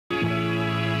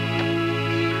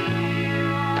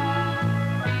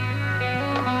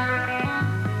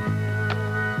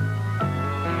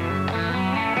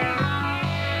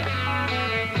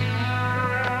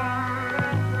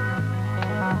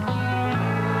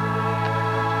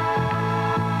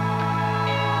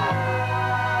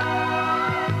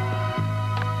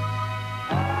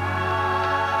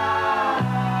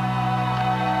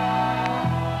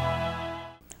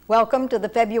Welcome to the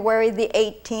February the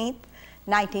 18th,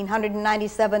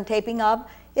 1997 taping of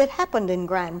It Happened in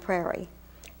Grand Prairie.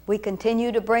 We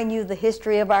continue to bring you the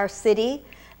history of our city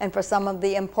and for some of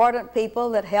the important people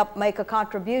that helped make a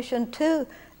contribution to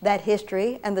that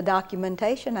history and the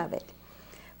documentation of it.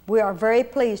 We are very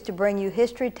pleased to bring you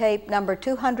history tape number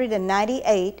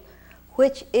 298,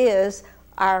 which is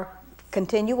our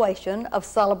continuation of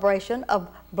celebration of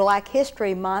Black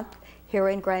History Month here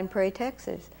in Grand Prairie,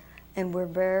 Texas. And we're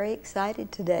very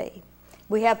excited today.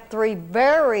 We have three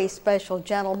very special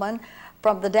gentlemen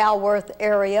from the Dalworth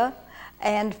area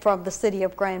and from the city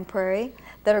of Grand Prairie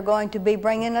that are going to be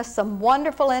bringing us some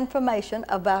wonderful information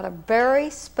about a very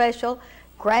special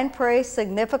Grand Prairie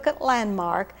significant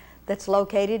landmark that's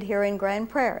located here in Grand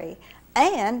Prairie,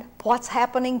 and what's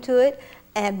happening to it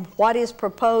and what is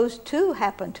proposed to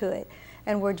happen to it.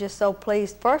 And we're just so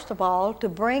pleased, first of all, to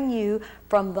bring you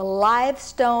from the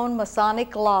Livestone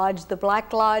Masonic Lodge, the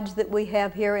Black Lodge that we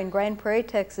have here in Grand Prairie,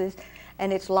 Texas,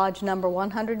 and it's Lodge number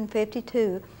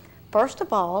 152. First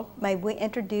of all, may we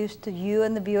introduce to you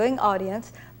and the viewing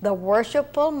audience the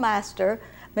Worshipful Master,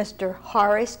 Mr.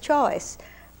 Horace Choice.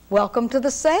 Welcome to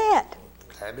the set.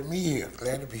 Glad to be here.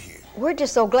 Glad to be here. We're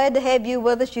just so glad to have you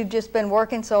with us. You've just been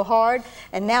working so hard,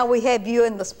 and now we have you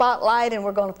in the spotlight, and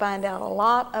we're going to find out a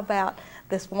lot about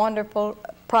this wonderful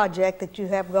project that you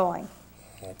have going.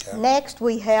 Okay. Next,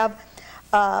 we have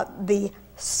the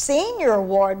senior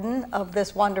warden of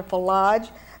this wonderful lodge,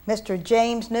 Mr.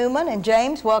 James Newman. And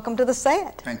James, welcome to the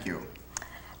set. Thank you.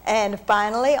 And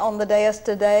finally, on the dais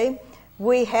today,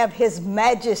 we have His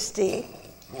Majesty,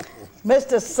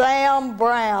 Mr. Sam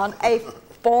Brown, a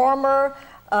former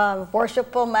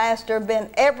worshipful master, been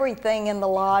everything in the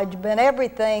lodge, been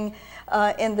everything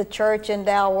in the church in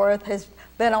Dalworth, has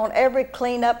been on every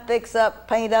clean-up, fix-up,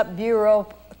 paint-up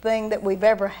bureau thing that we've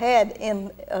ever had in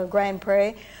Grand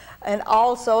Prairie, and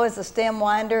also as a stem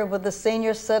winder with the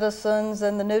senior citizens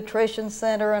and the nutrition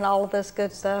center and all of this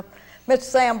good stuff. Mr.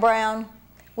 Sam Brown,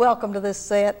 welcome to this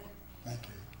set. Thank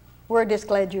you. We're just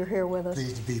glad you're here with us.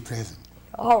 Pleased to be present.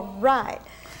 All right.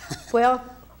 Well,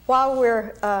 while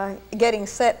we're getting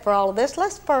set for all of this,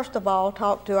 let's first of all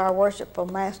talk to our worshipful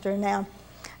master now.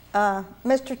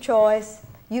 Mr. Choice,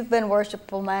 you've been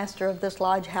worshipful master of this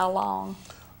lodge how long?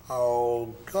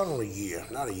 Oh, going on a year.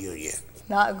 Not a year yet.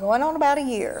 Not going on about a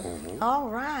year. Mm-hmm. All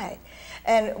right.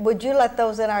 And would you let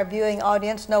those in our viewing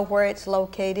audience know where it's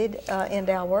located in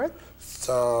Dalworth? It's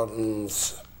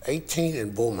 18th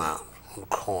and Beaumont on the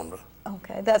corner.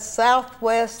 Okay, that's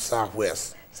southwest.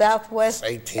 Southwest. Southwest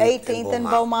 18th and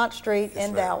Beaumont Street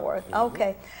in Dalworth. Mm-hmm.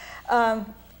 Okay.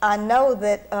 I know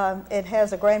that it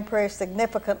has a Grand Prairie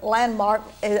significant landmark.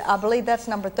 I believe that's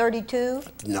number 32.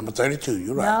 Number 32,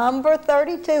 you're right. Number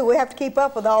 32. We have to keep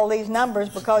up with all these numbers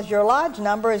because your lodge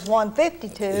number is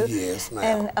 152. Yes,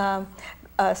 ma'am.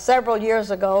 And several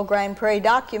years ago, Grand Prairie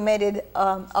documented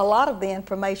a lot of the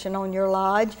information on your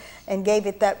lodge and gave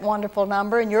it that wonderful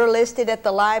number. And you're listed at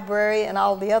the library and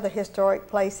all the other historic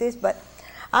places. But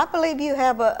I believe you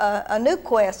have a new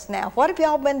quest now. What have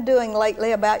y'all been doing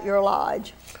lately about your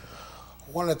lodge?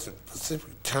 Well, at the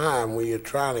specific time we are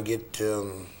trying to get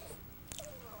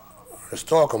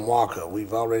historical marker.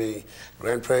 We've already,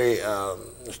 Grand Prairie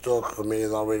Historical Committee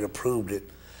has already approved it,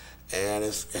 and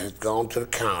it's gone to the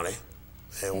county,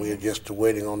 and we're just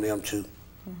waiting on them to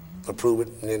approve it,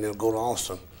 and then it'll go to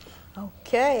Austin.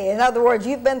 Okay. In other words,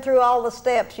 you've been through all the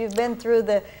steps. You've been through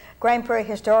the Grand Prairie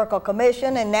Historical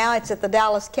Commission, and now it's at the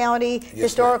Dallas County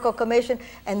Historical Commission,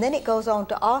 and then it goes on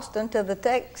to Austin to the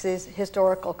Texas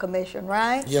Historical Commission,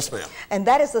 right? Yes, ma'am. And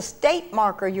that is the state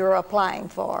marker you're applying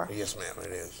for? Yes, ma'am,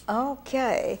 it is.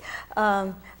 Okay.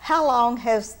 How long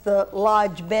has the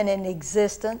lodge been in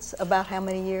existence? About how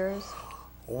many years?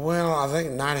 Well, I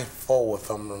think 94, if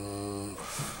I'm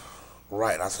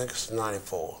right. I think it's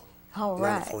 94. All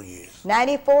right. 94 years.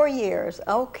 94 years,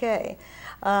 okay.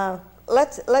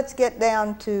 Let's get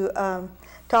down to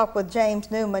talk with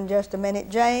James Newman just a minute.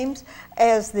 James,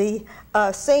 as the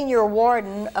senior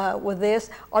warden with this,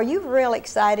 are you real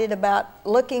excited about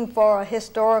looking for a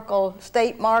historical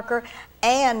state marker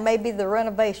and maybe the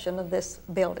renovation of this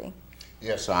building?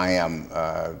 Yes, I am.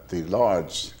 The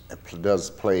lodge does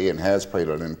play and has played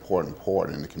an important part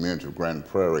in the community of Grand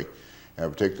Prairie,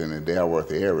 particularly in the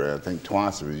Dalworth area. I think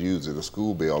twice it was used as a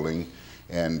school building.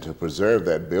 And to preserve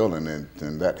that building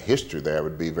and that history there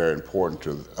would be very important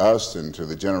to us and to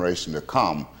the generation to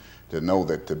come to know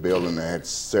that the building had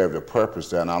served a purpose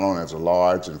there, not only as a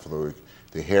lodge and for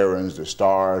the herons, the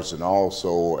stars, and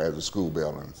also as a school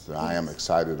building. So yes. I am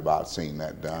excited about seeing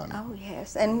that done. Oh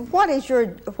yes. And what is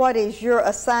your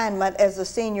assignment as a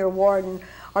senior warden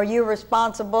are you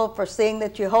responsible for seeing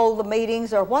that you hold the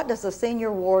meetings, or what does the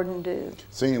senior warden do?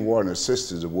 Senior warden assists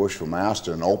the worshipful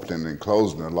master in opening and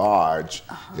closing the lodge.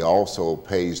 He also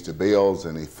pays the bills,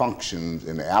 and he functions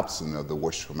in the absence of the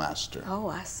worshipful master. Oh,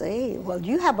 I see. Well,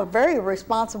 you have a very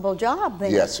responsible job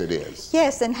then. Yes, it is.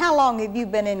 Yes, and how long have you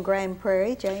been in Grand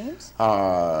Prairie, James?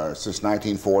 Since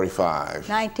 1945.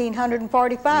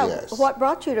 1945. Yes. What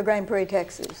brought you to Grand Prairie,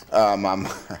 Texas?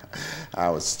 I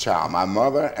was a child. My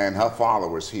mother and her father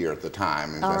was here at the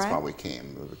time, and that's right. why we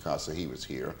came, because he was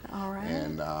here. All right.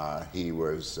 And he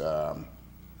was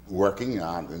working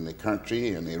out in the country,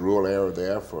 in the rural area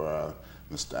there for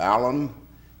Mr. Allen.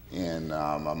 And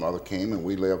my mother came, and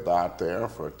we lived out there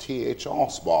for T.H.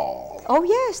 Osbald. Oh,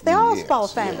 yes, the Osbald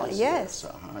Yes, family, yes.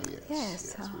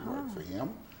 Yes, Yes, we worked for him.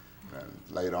 And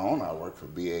later on, I worked for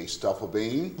B.A.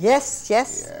 Stufflebean. Yes,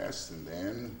 yes. Yes, and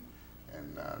then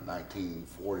in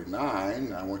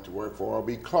 1949, I went to work for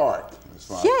R.B. Clark. That's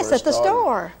when I Yes, first at the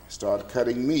store. Started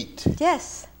cutting meat,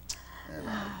 Yes. and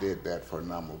I did that for a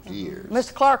number of years.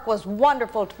 Mr. Clark was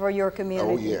wonderful for your community.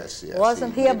 Oh, yes, yes.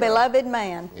 Wasn't he a beloved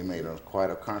man? He made quite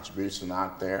a contribution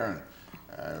out there,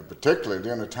 and particularly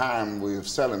during the time we were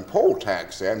selling poll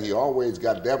tax there, and he always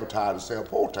got deputized to sell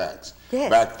poll tax. Yes.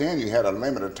 Back then, you had a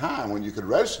limited time when you could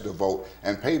register to vote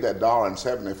and pay that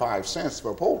 $1.75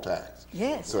 for poll tax.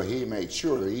 Yes. So he made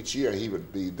sure that each year he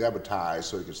would be deputized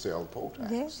so he could sell the poll tax.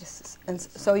 Yes, and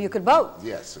so you could vote.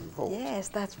 Yes, so vote. Yes,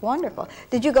 that's wonderful.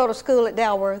 Did you go to school at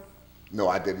Dalworth? No,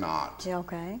 I did not. Yeah,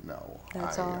 okay. No.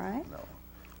 That's all right. No.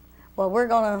 Well, we're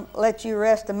going to let you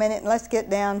rest a minute, and let's get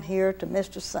down here to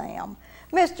Mr. Sam.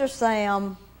 Mr.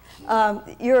 Sam,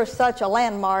 you're such a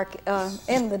landmark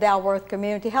in the Dalworth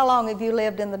community. How long have you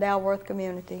lived in the Dalworth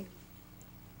community?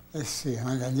 Let's see,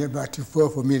 honey, you're about too far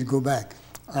for me to go back.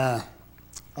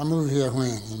 I moved here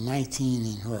when? In 19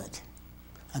 and what?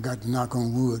 I got to knock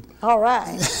on wood. All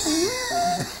right.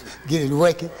 Get it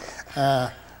working.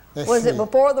 Was it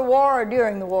before the war or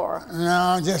during the war?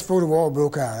 No, just before the war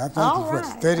broke out. I think All it was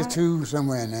right. 32,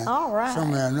 somewhere in there. All right.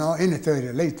 Somewhere, no, in the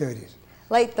 30s, late 30s.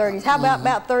 Late 30s. How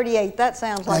about 38? That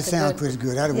sounds like That sounds pretty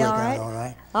good. That'll work out all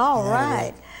right. All Yeah,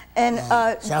 right. And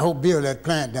so I hope build that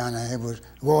plant down there. It was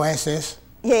war access.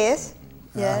 yes,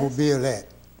 I yes, hope build that.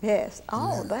 yes.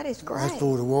 Oh, that is That's great.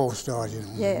 before the war started.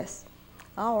 Yes.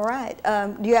 All right.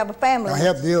 Do you have a family? I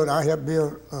helped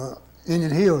build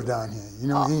Indian Hills down here. You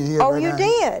know Indian Hills? Oh, right you down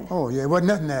here? did? Oh, yeah. It wasn't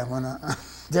nothing there when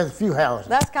just a few houses.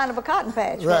 That's kind of a cotton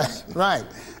patch. Right, right.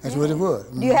 That's what it was.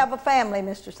 Do you have a family,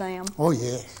 Mr. Sam? Oh,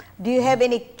 yes. Do you have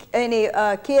any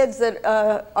kids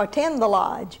that attend the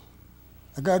lodge?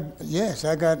 I got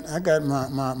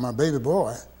my baby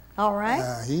boy. All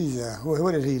right. He's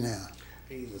what is he now?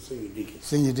 He's a senior deacon.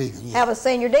 Senior deacon. Yeah. Have a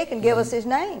senior deacon give us his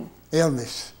name.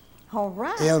 Elvis. All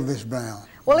right. Elvis Brown.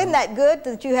 Well, isn't that good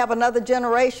that you have another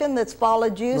generation that's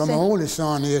followed you? Well, my since- oldest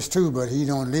son is too, but he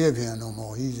don't live here no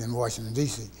more. He's in Washington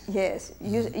D.C. Yes.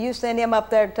 You send him up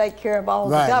there to take care of all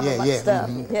Right, the yeah, government yeah, stuff.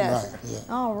 mhm, Yes. right,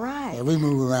 yeah. All right. Yeah, we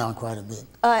move around quite a bit.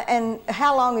 And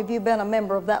how long have you been a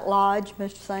member of that lodge,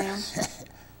 Mr. Sam?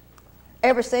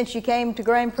 Ever since you came to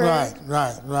Grand Prairie?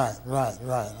 Right.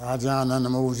 I joined under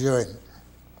Moses Jordan.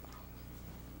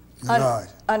 The lodge.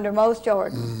 Under Mose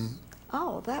Jordan.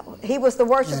 Oh, he was the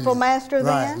worshipful master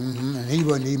Right, then? and he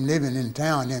wasn't even living in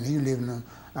town then. He was living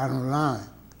out on the line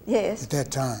Yes. at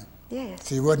that time. Yes.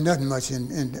 See, it wasn't nothing much in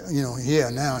here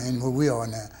now, in where we are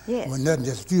now. Yes. It wasn't nothing,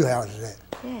 just a few houses there.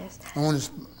 Yes. I want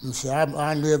to see. When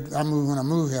I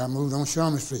moved here. I moved on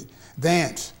Sherman Street.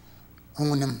 Vance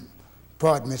owned them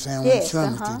apartments on Yes,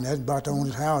 Sherman Street. And that's about the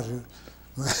only houses.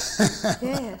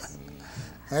 Yes.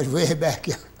 That's way back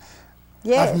here. I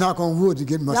Yes. have to knock on wood to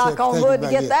get myself. Knock on taken wood to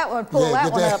back get here. that one, pull Yeah, that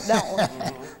get one up, don't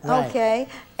we? Right. Okay.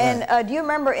 And do you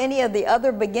remember any of the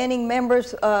other beginning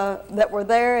members that were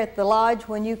there at the lodge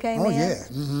when you came Oh in? yeah,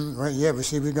 right. Yeah, but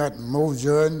see, we got Mose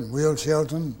Jordan, Will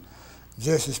Shelton,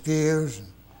 Jesse Spears.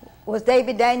 Was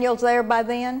David Daniels there by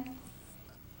then?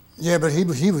 Yeah, but he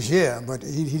was here, but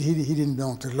he didn't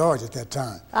belong to the lodge at that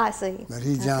time. I see. But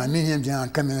he joined me and him. John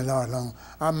come in the lodge long.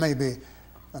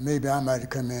 Maybe I might have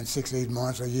come in 6 to 8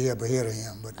 months, a year ahead of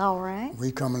him. But All right.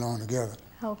 we come along together.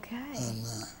 Okay.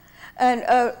 And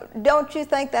And don't you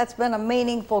think that's been a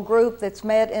meaningful group that's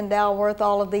met in Dalworth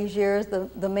all of these years,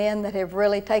 the men that have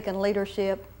really taken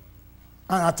leadership?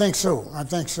 I think so.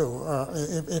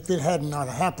 If it had not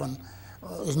happened,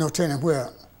 there's no telling where.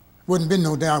 Wouldn't been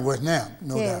no Dalworth now,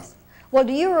 no doubt. Well,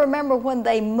 do you remember when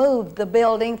they moved the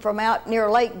building from out near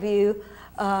Lakeview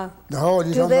The hall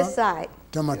you to talking this about? site?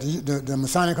 Talking about the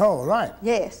Masonic Hall, right?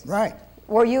 Yes. Right.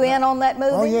 Were you in on that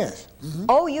moving? Oh yes.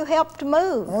 Oh, you helped to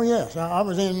move. Oh yes. I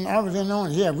was in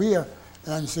on it. Yeah,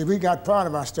 And see, we got part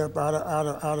of our stuff out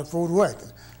of Fort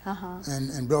Worth,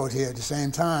 and brought here at the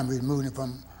same time. We moved it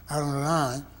from out on the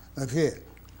line up here.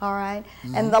 All right.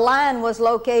 And the line was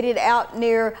located out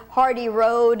near Hardy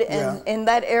Road and in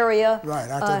that area, Right,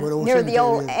 out there where the old near the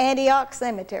old cemetery is. Antioch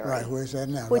Cemetery. Right, where it's at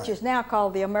now. Which right. is now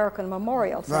called the American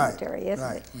Memorial Cemetery, isn't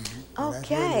right. it? Well, that's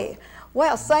where it Okay. is.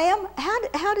 Well, Sam,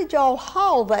 how did y'all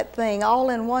haul that thing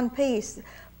all in one piece?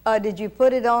 Did you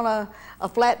put it on a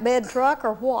flatbed truck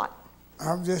or what?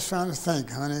 I'm just trying to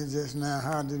think, honey, just now,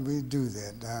 how did we do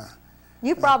that?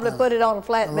 You probably put it on a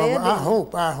flatbed. Well,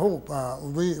 I hope.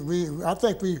 I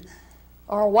think we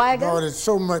or a wagon? brought it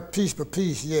so much piece by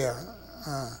piece, yeah.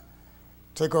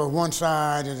 Take off one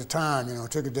side at a time, you know,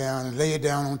 took it down and lay it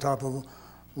down on top of a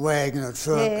wagon or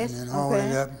truck Yes, and then haul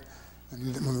it up.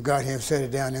 And when we got here, set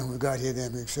it down, then when we got here,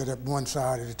 then we set up one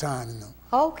side at a time, you know.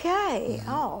 Okay.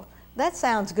 Oh, that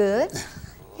sounds good.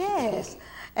 Yes.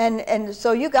 And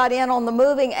so you got in on the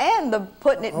moving and the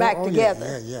putting it back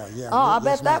together. Yeah. Oh, I Yes,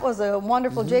 bet that ma'am. was a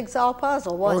wonderful jigsaw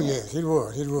puzzle, wasn't it? Yes, it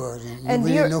was. And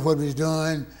we you're- didn't know what we was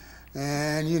doing,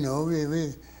 and you know,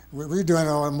 we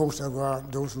doing most of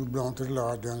those who belong to the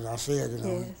Lord doing it ourselves, you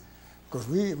know. Yes. Because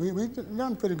we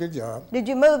done a pretty good job. Did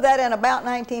you move that in about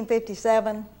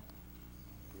 1957?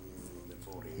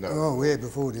 No. Oh, way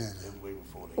before then. Way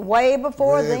before Way then.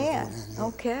 before then, yeah.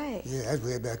 Okay. Yeah, that's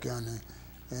way back in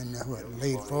what,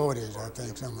 late 40s, I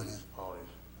think, some of them.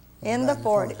 In the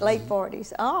 40s, late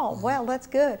 40s. Oh, well, that's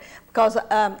good. Because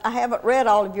I haven't read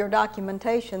all of your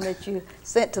documentation that you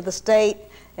sent to the state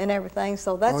and everything,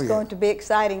 so that's yeah. going to be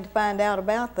exciting to find out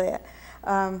about that.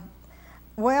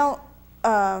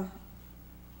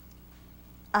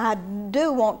 I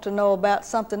do want to know about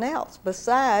something else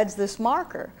besides this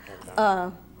marker.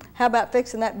 Okay. How about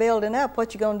fixing that building up?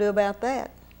 What you going to do about that?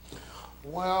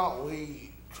 Well, we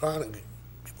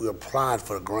applied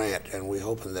for a grant, and we're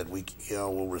hoping that we,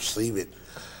 will receive it,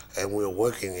 and we're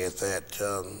working at that.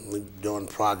 We're doing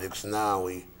projects now.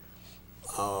 We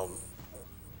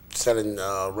selling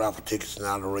raffle tickets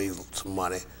now to raise some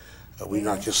money. We're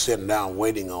not just sitting down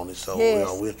waiting on it, so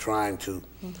Yes. we're trying to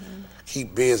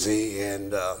keep busy.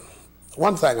 And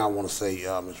one thing I want to say,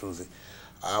 Ms. Ruthie,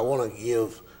 I want to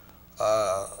give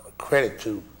credit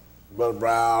to Brother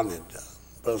Brown and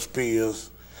Brother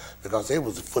Spears, because it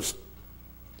was his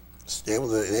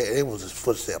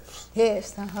footsteps.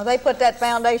 Yes, they put that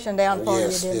foundation down for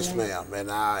Yes, you, didn't yes, they? ma'am.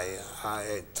 And I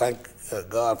thank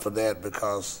God for that,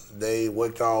 because they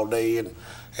worked all day and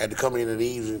had to come in the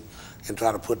evening and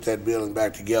try to put that building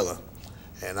back together.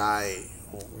 And I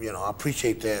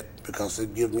appreciate that, because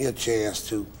it gives me a chance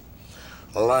to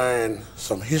learn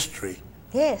some history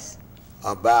Yes.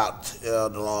 about the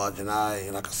lodge. And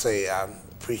like I say, I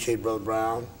appreciate Brother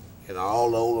Brown and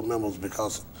all the older members,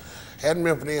 because hadn't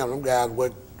been for them guys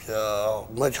worked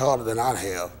much harder than I'd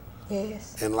have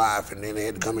Yes. in life, and then they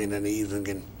had to come in the evening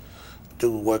and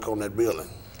do work on that building.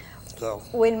 So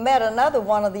We met another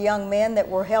one of the young men that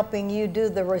were helping you do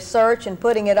the research and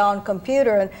putting it on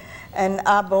computer, and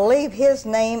I believe his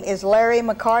name is Larry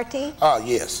McCarty.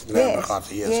 yes, Larry Yes,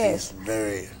 McCarthy, yes, yes. he's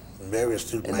very, very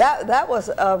astute man. That was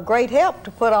a great help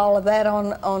to put all of that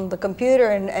on the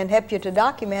computer and help you to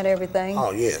document everything.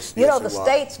 Oh, yes, You know, yes, the it was.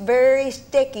 state's very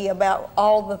sticky about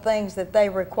all the things that they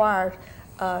require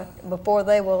before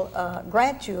they will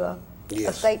grant you a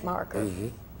Yes. state marker. Mm-hmm.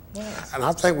 Yes. And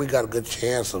I think we got a good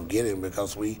chance of getting it,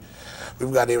 because we've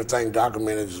got everything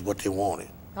documented as what they wanted.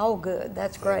 Oh, good.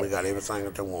 That's We great. got everything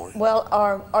that they wanted. Well,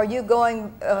 are you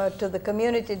going to the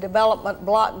Community Development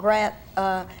Block Grant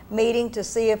meeting to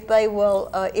see if they will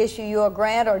issue you a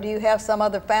grant, or do you have some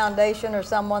other foundation or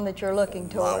someone that you're looking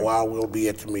toward? While we'll be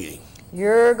at the meeting.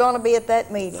 You're going to be at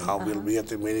that meeting. I will be at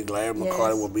the meeting. Larry Yes.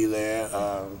 McCarty will be there.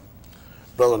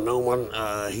 Brother Newman,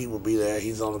 he will be there.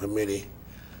 He's on the committee.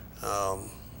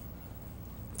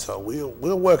 So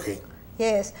we're working.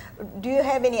 Yes. Do you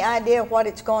have any idea what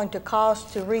it's going to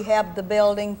cost to rehab the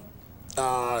building?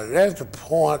 That's the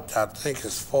point. I think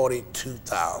it's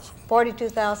 $42,000.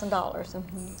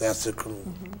 $42,000. That's the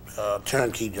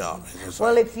turnkey job.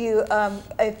 Well, if you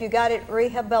got it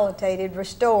rehabilitated,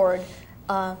 restored,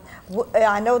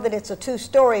 I know that it's a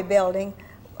two-story building.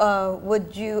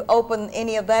 Would you open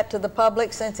any of that to the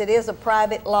public, since it is a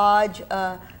private lodge?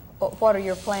 What are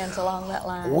your plans along that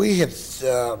line? We had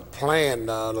planned.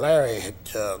 Larry had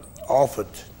offered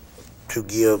to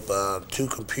give 2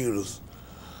 computers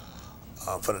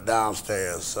for the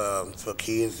downstairs for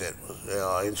kids that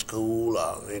are in school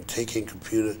and taking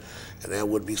computer, and there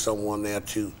would be someone there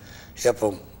to help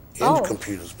them into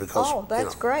computers because. Oh,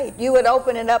 that's great. You would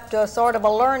open it up to a sort of a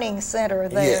learning center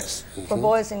there Yes. for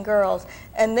boys and girls.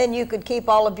 And then you could keep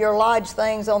all of your lodge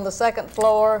things on the second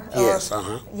floor. Yes,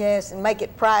 Yes, and make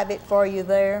it private for you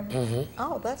there.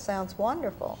 Oh, that sounds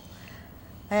wonderful.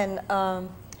 And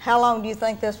how long do you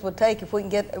think this would take if we can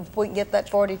get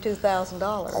that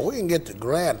 $42,000? Oh, we can get the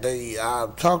grant. I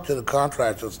talked to the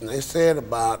contractors, and they said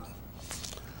about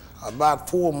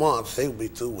 4 months they would be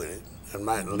through with it, and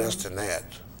might less than that.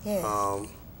 Yes.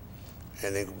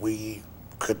 And then we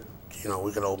could,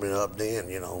 we could open it up then.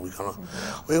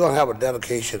 We're gonna have a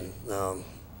dedication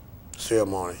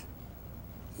ceremony.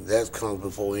 That comes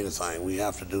before anything. We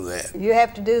have to do that. You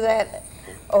have to do that.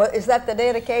 Or is that the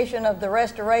dedication of the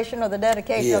restoration or the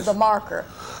dedication of the marker?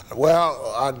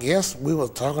 Well, I guess we were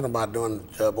talking about doing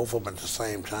both of them at the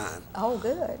same time. Oh,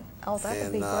 good. Oh, that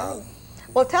would be great.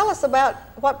 Well, tell us about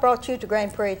what brought you to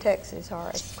Grand Prairie, Texas,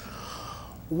 Horace.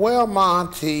 Well, my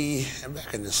auntie,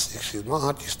 back in the 60s, my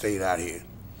auntie stayed out here.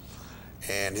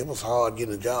 And it was hard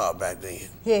getting a job back then.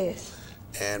 Yes.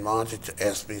 And my auntie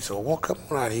asked me, so, well, come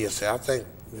on out here. I said, I think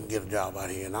we can get a job out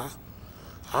here. And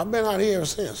I've been out here ever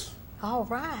since. All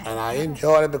right. And I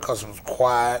enjoyed it because it was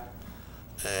quiet.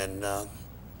 And I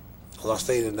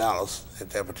stayed in Dallas at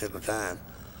that particular time.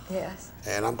 Yes.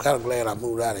 And I'm kind of glad I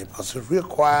moved out here because it was real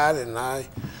quiet. And I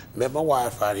met my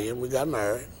wife out here and we got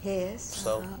married. Yes.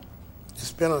 So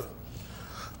it's been a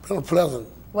pleasant.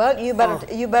 Well, you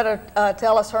better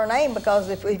tell us her name, because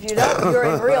if you don't, you're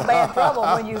in real bad trouble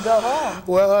when you go home.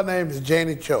 Well, her name is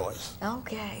Janie Choice.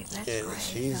 Okay, that's great.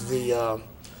 She's the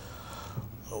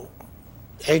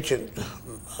ancient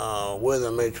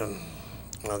weather matron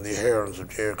of the Herons of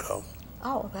Jericho.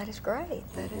 Oh, that is great.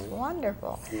 That is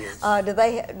wonderful. Yes.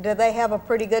 Do they have a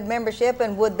pretty good membership,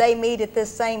 and would they meet at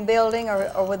this same building,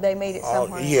 or would they meet at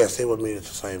somewhere else? Yes, they would meet at the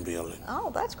same building. Oh,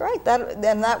 that's great.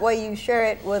 Then that way you share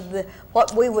it with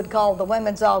what we would call the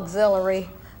women's auxiliary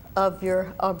of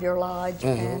your lodge.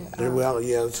 And, Well,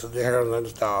 yes, the Herons and the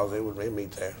Stars, they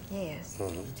meet there. yes.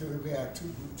 We have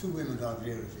two women's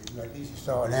auxiliaries. Like these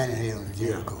saw Atlanta here in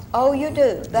Jericho. Oh, you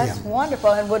do? That's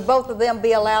wonderful. And would both of them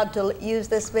be allowed to use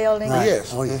this building? Right.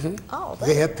 Yes. Oh, yeah. Oh,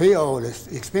 They have paid all the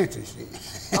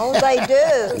expenses. oh, they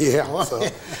do. Yeah, so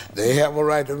they have a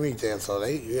right to meet there. So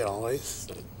they,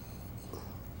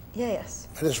 Yes.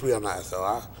 but it's real nice,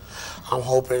 though. I'm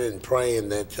hoping and praying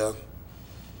that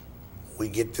we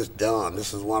get this done.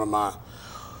 This is one of my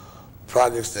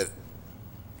projects that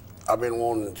I've been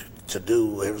wanting to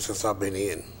do ever since I've been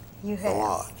in You the have.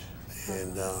 lodge.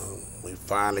 And we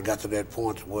finally got to that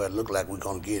point where it looked like we're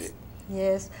going to get it.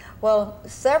 Yes. Well,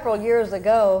 several years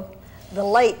ago, the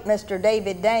late Mr.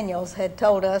 David Daniels had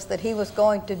told us that he was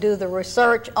going to do the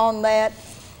research on that,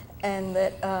 and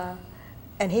that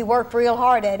and he worked real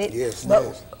hard at it. Yes,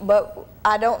 but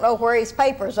I don't know where his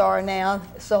papers are now.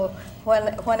 So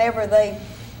whenever they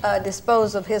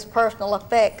dispose of his personal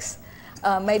effects,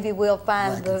 maybe we'll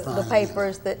find the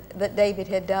papers that David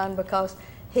had done, because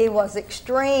he was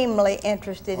extremely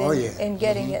interested in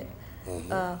getting it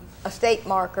a state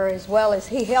marker, as well as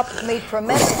he helped me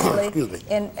tremendously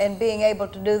in being able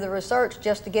to do the research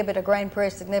just to give it a Grand Prairie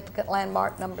Significant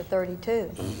Landmark number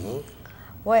 32.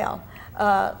 Well,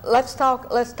 let's talk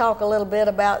a little bit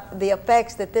about the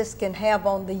effects that this can have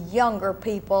on the younger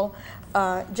people.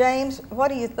 James, what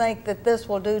do you think that this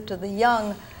will do to the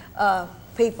young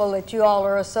people that you all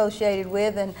are associated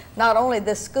with, and not only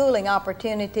the schooling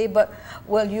opportunity, but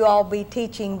will you all be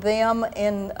teaching them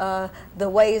in the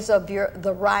ways of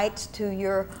the rights to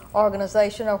your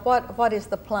organization, or what is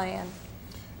the plan?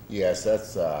 Yes,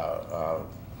 that's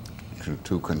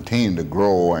to continue to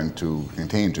grow and to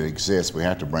continue to exist, we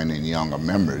have to bring in younger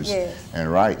members. Yes.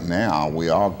 And right now, we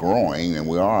are growing and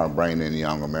we are bringing in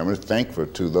younger members. Thankful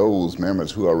to those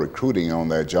members who are recruiting on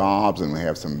their jobs, and we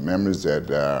have some members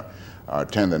that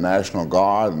attend the National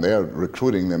Guard, and they're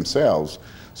recruiting themselves.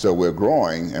 So we're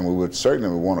growing, and we would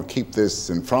certainly want to keep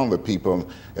this in front of the people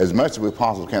as much as we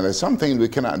possibly can. There's some things we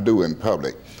cannot do in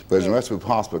public, but as much as we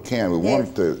possibly can, we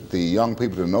want the young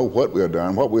people to know what we're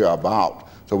doing, what we are about,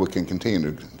 so we can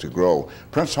continue to grow.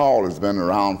 Prince Hall has been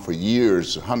around for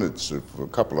years, for a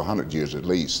couple of hundred years at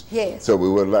least. Yes. So we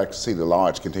would like to see the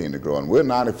lodge continue to grow. And we're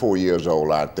 94 years old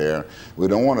out there. We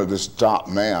don't want to just stop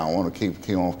now. I want to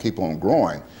keep on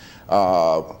growing.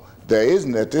 There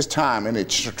isn't at this time any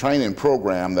training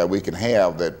program that we can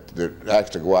have that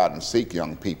actually go out and seek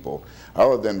young people,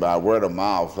 other than by word of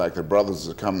mouth, like the brothers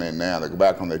are coming in now. They go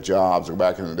back on their jobs, they go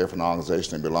back in a different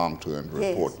organization they belong to, and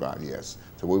report about it. Yes.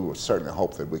 So we would certainly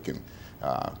hope that we can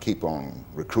keep on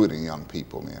recruiting young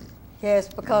people in. Yes,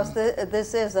 because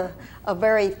this is a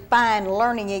very fine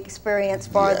learning experience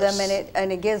for them,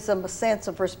 and it gives them a sense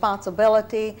of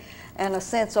responsibility and a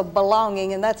sense of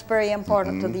belonging, and that's very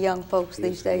important to the young folks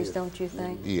these days, don't you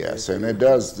think? Yes, and it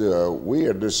does. We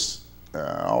are just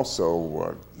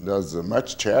also does as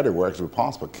much charity work as we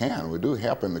possibly can. We do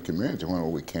help in the community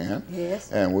when we can.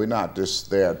 Yes. And we're not just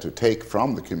there to take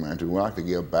from the community. We like to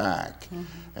give back.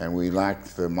 And we like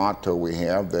the motto we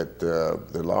have that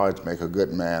the Lord's make a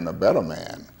good man a better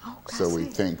man. Oh, so we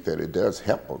think that it does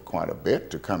help quite a bit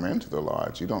to come into the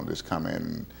Lodge. You don't just come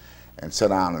in and sit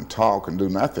down and talk and do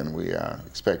nothing. We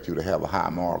expect you to have a high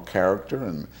moral character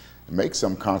and make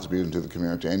some contribution to the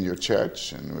community and your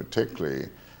church, and particularly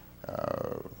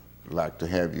like to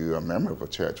have you a member of a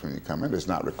church when you come in. It's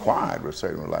not required, but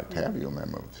certainly would like to have you a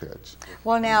member of a church.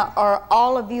 Well, now, are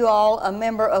all of you all a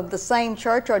member of the same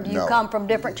church, or do you come from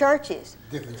different churches?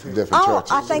 Different churches. Different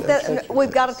churches. I think that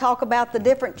we've got to talk about the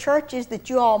different churches that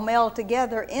you all meld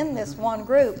together in this one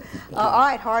group. All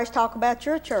right, Horace, talk about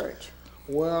your church.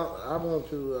 Well, I belong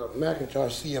to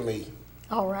McIntosh CME.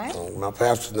 All right. My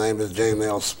pastor's name is James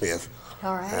L. Smith.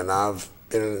 All right. And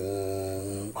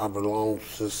I belong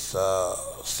since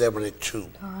 72.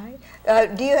 All right.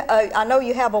 I know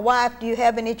you have a wife. Do you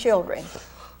have any children?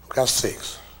 Got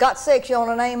 6. Got 6. You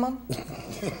want to name them?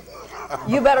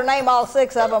 You better name all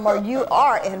 6 of them, or you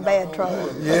are in bad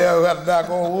trouble. Yeah, we got to knock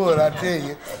on wood, I tell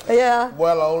you. Yeah.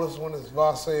 Well, the oldest one is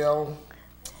Varcel,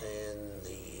 and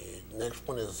the next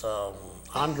one is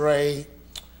Andre,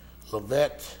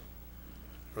 Lavette,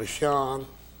 Rashawn.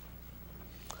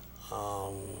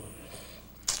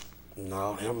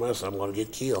 No, how much I'm going to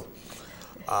get killed.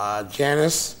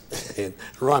 Janice and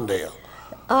Rondell.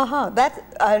 That's,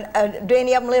 do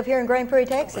any of them live here in Grand Prairie,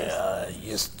 Texas?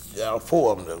 Yes,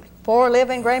 4 of them do. 4 live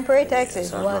in Grand Prairie,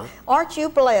 Texas. Yes, Well, aren't you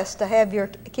blessed to have your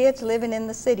kids living in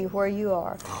the city where you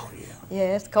are? Oh, yeah.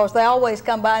 Yes, because they always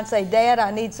come by and say, Dad, I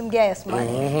need some gas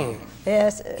money.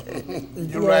 Yes.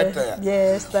 You're right there.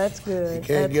 Yes, that's good. You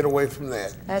can't get away from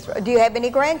that. That's right. Do you have any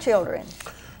grandchildren?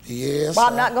 Yes. Well,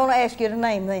 I'm not going to ask you to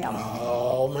name them.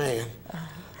 Oh, man.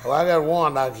 Well, I got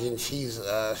one out here, and she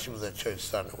was at church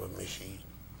Sunday with me.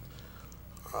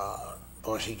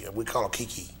 We call her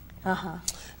Kiki.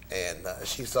 And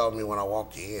she saw me when I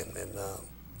walked in, and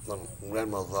my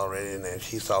grandmother's already in there.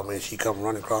 She saw me, and she come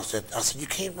running across that. I said, "You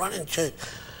can't run in church."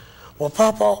 Well,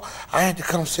 Papa, I had to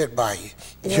come sit by you.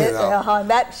 Yeah,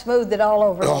 that smoothed it all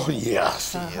over. Oh,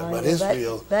 yes, but it's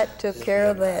real. That took care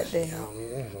of that, nice. didn't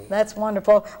it? That's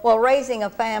wonderful. Well, raising a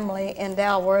family in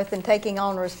Dalworth and taking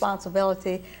on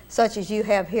responsibility such as you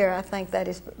have here, I think that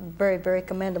is very, very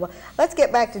commendable. Let's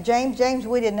get back to James. James,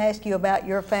 we didn't ask you about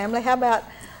your family. How about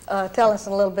tell us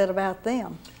a little bit about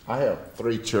them? I have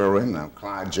 3 children,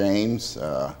 Clyde James,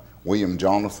 William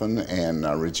Jonathan, and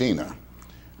Regina.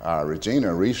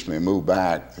 Regina recently moved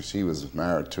back. She was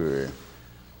married to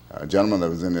a gentleman that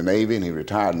was in the Navy, and he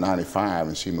retired in '95,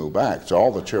 and she moved back. So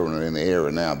all the children are in the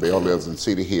area now. Bill lives in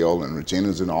Cedar Hill, and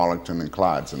Regina's in Arlington, and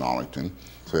Clyde's in Arlington.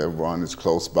 So everyone is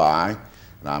close by.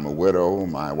 And I'm a widow.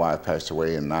 My wife passed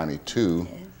away in '92,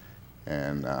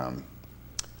 and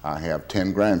I have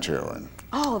 10 grandchildren.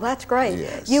 Oh, that's great.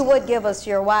 Yes. You would give us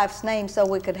your wife's name so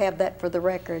we could have that for the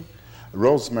record.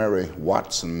 Rosemary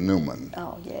Watson Newman.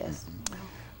 Oh, yes.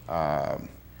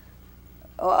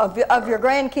 Of your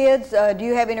grandkids, do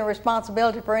you have any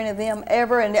responsibility for any of them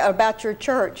ever, and about your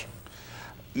church?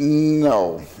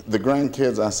 No. The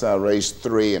grandkids, I raised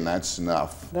 3, and that's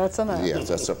enough. That's enough. Yes,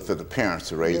 that's up to the parents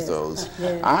to raise those.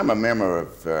 Yes. I'm a member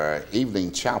of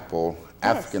Evening Chapel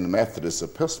African Methodist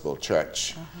Episcopal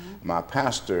Church. My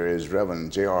pastor is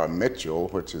Reverend J.R. Mitchell,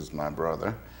 which is my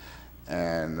brother.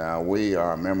 And we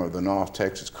are a member of the North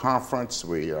Texas Conference.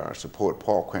 We support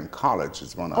Paul Quinn College.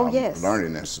 It's one of our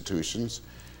learning institutions.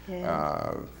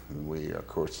 Yeah. We, of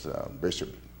course,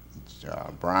 Bishop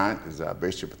Bryant is our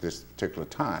bishop at this particular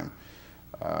time.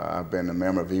 I've been a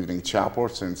member of Evening Chapel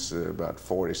since about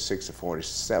 46 or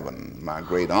 47. My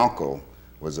great uncle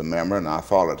was a member, and I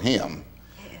followed him.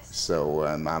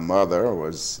 So my mother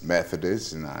was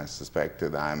Methodist, and I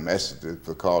suspected I'm Methodist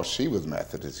because she was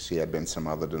Methodist. She had been some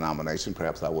other denomination,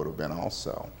 perhaps I would have been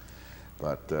also.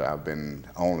 But I've been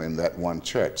only in that one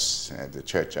church. The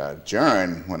church I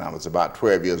joined when I was about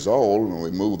 12 years old, and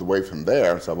we moved away from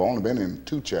there. So I've only been in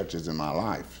 2 churches in my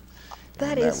life.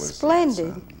 That is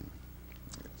splendid.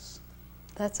 Yes.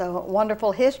 That's a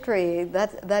wonderful history.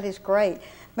 That is great.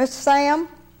 Mr. Sam?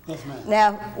 Yes, ma'am.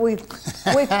 Now, we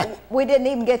didn't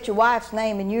even get your wife's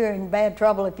name, and you're in bad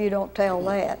trouble if you don't tell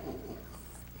that.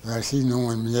 Well, she's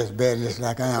knowing me just bad, just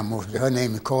like I am mostly. Her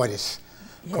name is Cordis,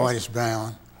 Cordis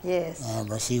Brown. Yes.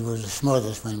 But she was the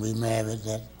smallest when we married.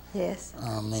 That Yes.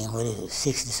 I mean, what is it,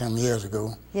 60-some years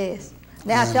ago. Yes.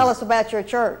 Now tell us about your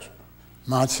church.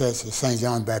 My church is St.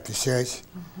 John Baptist Church,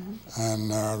 and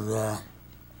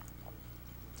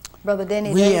Brother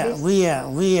Denny Davis. we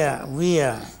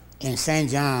are in St.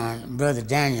 John. Brother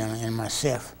Daniel and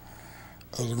myself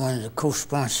is one of the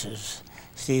co-sponsors.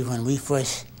 See, when we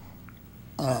first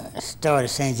started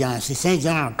St. John, see, St.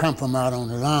 John come from out on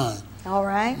the line. All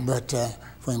right. But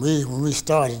when we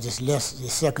started the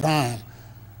second time,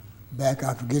 back,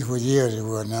 I forget what years it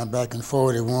was now, back in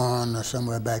 41 or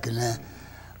somewhere back in there,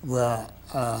 well,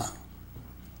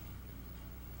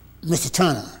 Mr.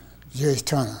 Turner, Jerry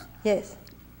Turner, Yes.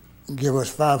 give us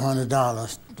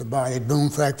 $500 to buy that Boom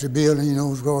Factory building, you know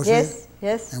what's going on? Yes.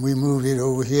 Yes. And we moved it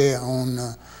over here on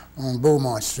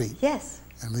Beaumont Street. Yes.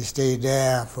 And we stayed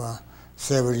there for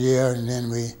several years, and then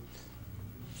we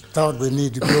thought we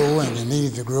needed to grow, and we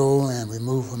needed to grow, and we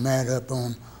moved from that up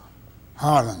on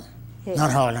Harlan. Yes.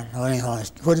 Not Harlan, no, it ain't Harlan.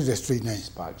 What is that street name?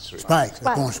 Spike Street. Spike,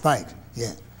 up on Spike. Spike,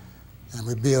 yeah. And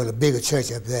we built a bigger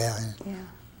church up there, and Yeah.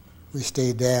 we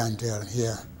stayed there until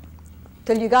here.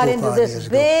 Till you got 4 or into 5 this years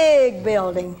ago. big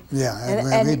building. Yeah, And,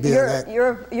 when we and built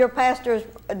your, that. your pastor's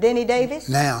Denny Davis?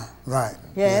 Now, right.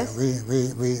 Yes.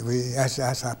 Yeah,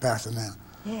 that's our pastor now.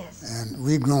 Yes. And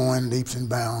we growing leaps and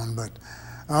bounds, but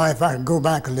if I could go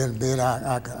back a little bit,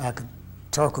 I could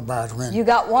talk about when You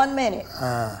got 1 minute.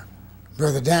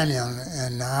 Brother Daniel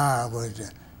and I was the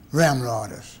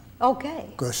ramrodders, Okay.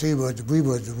 because we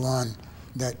was the one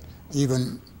that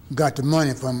even got the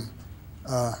money from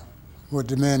what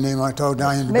the man name I told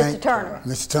down in the Mr. bank? Turner.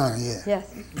 Mr. Turner, yeah. Yes.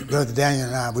 Brother Daniel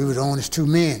and I, we were the only 2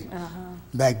 men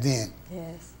back then.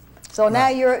 Yes. So now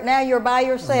you're by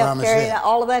yourself, By carrying myself.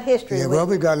 all of that history. Yeah, with well,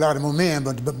 you. we got a lot of more men,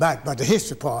 but back by the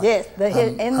history part. Yes, in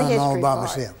the I'm all history by part.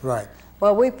 myself, right.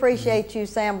 Well, we appreciate you,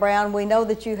 Sam Brown. We know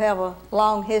that you have a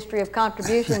long history of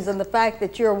contributions and the fact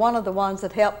that you're one of the ones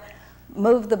that helped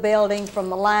move the building from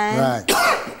the line. Right.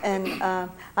 And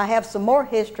I have some more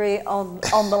history on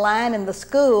the line in the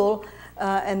school,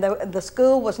 and the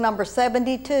school was number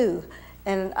 72.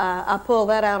 And I pulled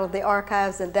that out of the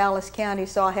archives in Dallas County,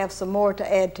 so I have some more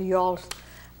to add to y'all's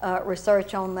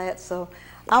research on that. So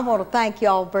I want to thank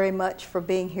y'all very much for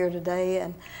being here today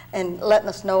and letting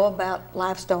us know about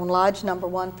Lifestone Lodge number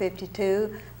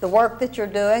 152, the work that you're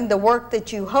doing, the work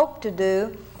that you hope to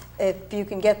do if you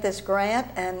can get this grant.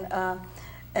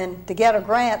 And to get a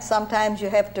grant, sometimes you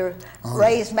have to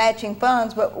raise matching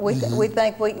funds, but we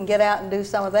think we can get out and do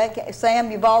some of that.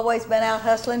 Sam, you've always been out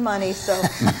hustling money, so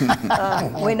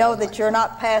we know that you're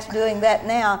not past doing that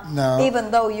now, No.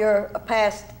 even though you're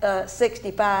past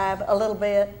 65 a little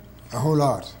bit. A whole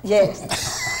lot. Yes.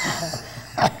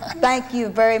 Thank you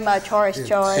very much, Horace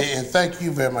Choice. And thank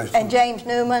you very much. And James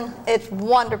Newman, it's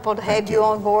wonderful to have you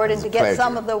on board and It's to a get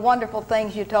some pleasure. of the wonderful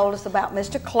things you told us about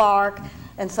Mr. Clark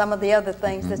and some of the other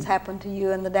things that's happened to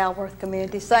you in the Dalworth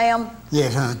community. Sam,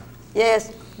 Yes, hon.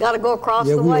 yes, got to go across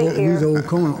Yeah, the we way was here.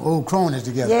 old cronies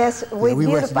together. Yes, we Yeah, worked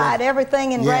beautified together.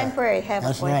 everything in Yeah, Grand Prairie, haven't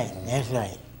that's we? right, that's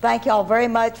right. Thank y'all very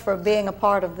much for being a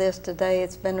part of this today.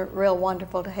 It's been real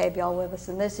wonderful to have y'all with us.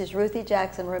 And this is Ruthie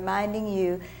Jackson reminding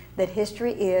you that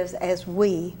history is as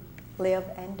we live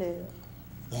and do.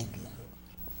 Thank you.